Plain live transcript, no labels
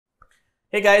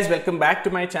Hey guys, welcome back to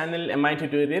my channel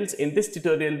MiTutorials. In this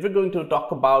tutorial, we're going to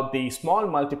talk about the small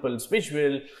multiples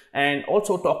visual and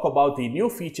also talk about the new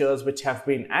features which have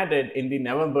been added in the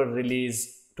November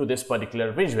release to this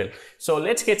particular visual. So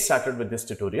let's get started with this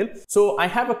tutorial. So I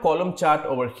have a column chart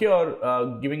over here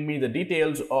giving me the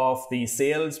details of the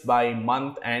sales by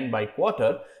month and by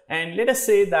quarter. And let us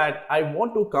say that I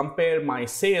want to compare my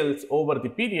sales over the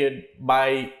period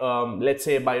by, let's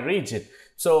say by region.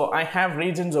 So I have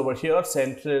regions over here,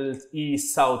 central,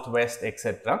 east, south, west,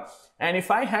 etc. And if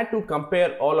I had to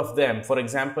compare all of them, for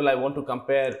example, I want to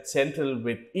compare central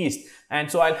with east.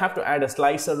 And so I'll have to add a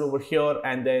slicer over here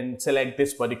and then select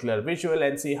this particular visual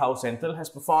and see how central has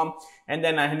performed. And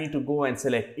then I need to go and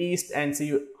select east and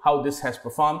see how this has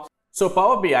performed. So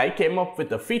Power BI came up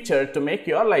with a feature to make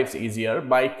your lives easier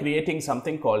by creating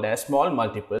something called as small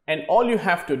multiple. And all you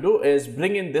have to do is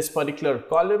bring in this particular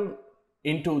column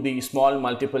into the small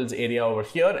multiples area over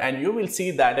here, and you will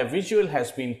see that a visual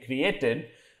has been created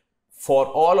for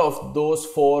all of those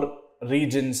four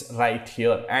regions right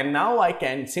here. And now I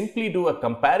can simply do a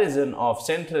comparison of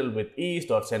central with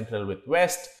east or central with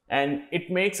west, and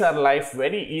it makes our life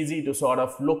very easy to sort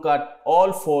of look at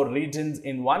all four regions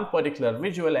in one particular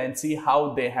visual and see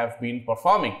how they have been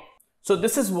performing. So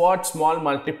this is what small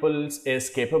multiples is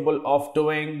capable of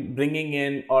doing, bringing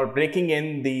in or breaking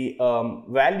in the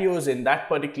values in that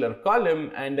particular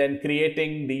column and then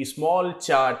creating the small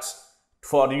charts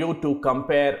for you to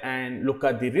compare and look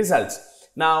at the results.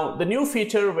 Now, the new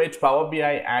feature which Power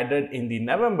BI added in the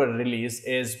November release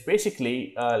is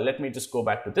basically, let me just go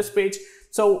back to this page.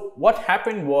 So what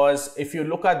happened was, if you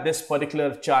look at this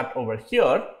particular chart over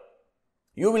here,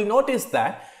 you will notice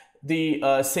that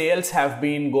the sales have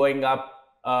been going up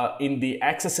in the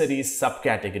accessories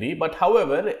subcategory, but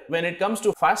however, when it comes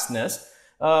to fasteners,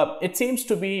 it seems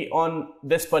to be on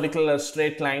this particular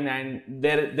straight line, and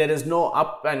there is no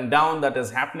up and down that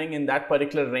is happening in that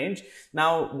particular range.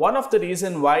 Now, one of the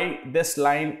reasons why this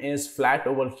line is flat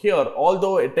over here,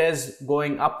 although it is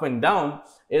going up and down,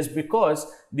 is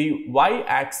because the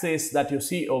y-axis that you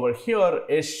see over here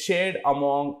is shared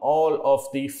among all of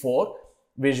the four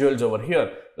visuals over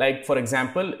here. Like for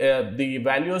example, the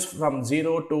values from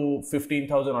 0 to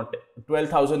 15,000 or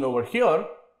 12,000 over here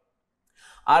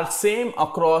are same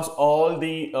across all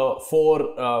the four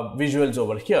visuals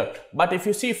over here. But if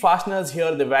you see fasteners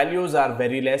here, the values are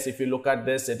very less. If you look at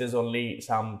this, it is only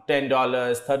some $10,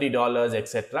 $30,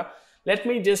 etc. Let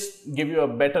me just give you a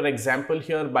better example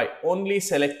here by only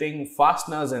selecting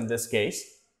fasteners in this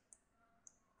case.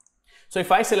 So if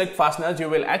I select fasteners, you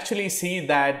will actually see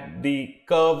that the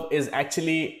curve is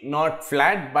actually not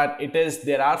flat, but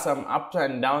there are some ups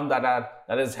and downs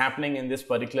that is happening in this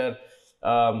particular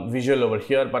visual over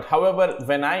here. But however,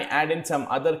 when I add in some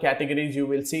other categories, you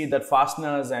will see that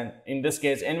fasteners and in this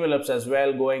case envelopes as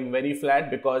well going very flat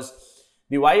because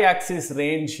the y-axis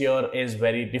range here is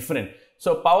very different.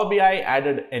 So Power BI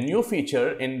added a new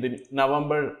feature in the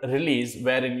November release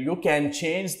wherein you can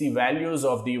change the values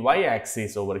of the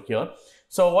y-axis over here.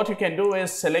 So what you can do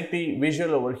is select the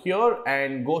visual over here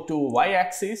and go to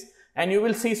y-axis, and you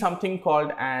will see something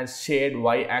called as shade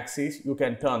y-axis. You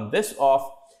can turn this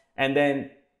off, and then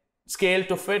scale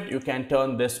to fit, you can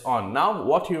turn this on. Now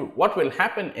what will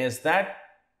happen is that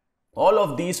all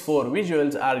of these four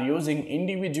visuals are using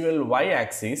individual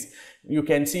y-axis. You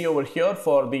can see over here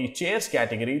for the chairs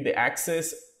category, the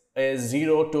axis is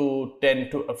 0 to 10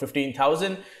 to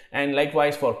 15,000, and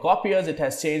likewise for copiers it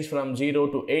has changed from 0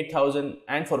 to 8,000,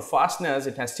 and for fasteners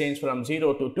it has changed from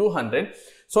 0 to 200,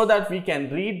 so that we can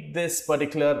read this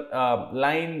particular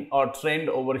line or trend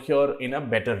over here in a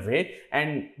better way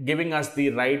and giving us the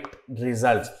right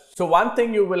results. So one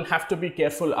thing you will have to be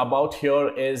careful about here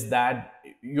is that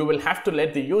you will have to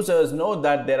let the users know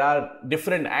that there are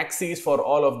different axes for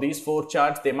all of these four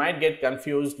charts. They might get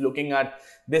confused looking at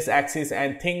this axis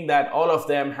and think that all of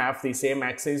them have the same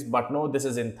axis, but no, this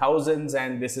is in thousands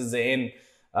and this is in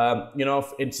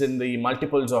it's in the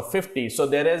multiples of 50. So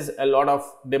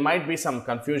there might be some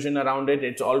confusion around it.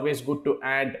 It's always good to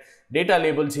add data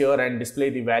labels here and display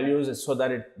the values so that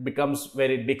it becomes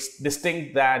very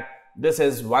distinct that this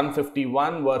is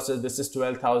 151 versus this is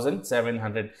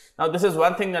 12,700. Now this is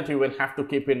one thing that you will have to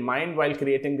keep in mind while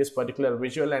creating this particular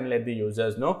visual and let the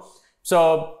users know.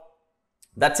 So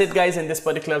that's it guys in this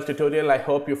particular tutorial. I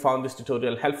hope you found this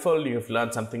tutorial helpful. You've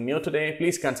learned something new today.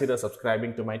 Please consider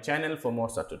subscribing to my channel for more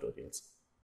such tutorials.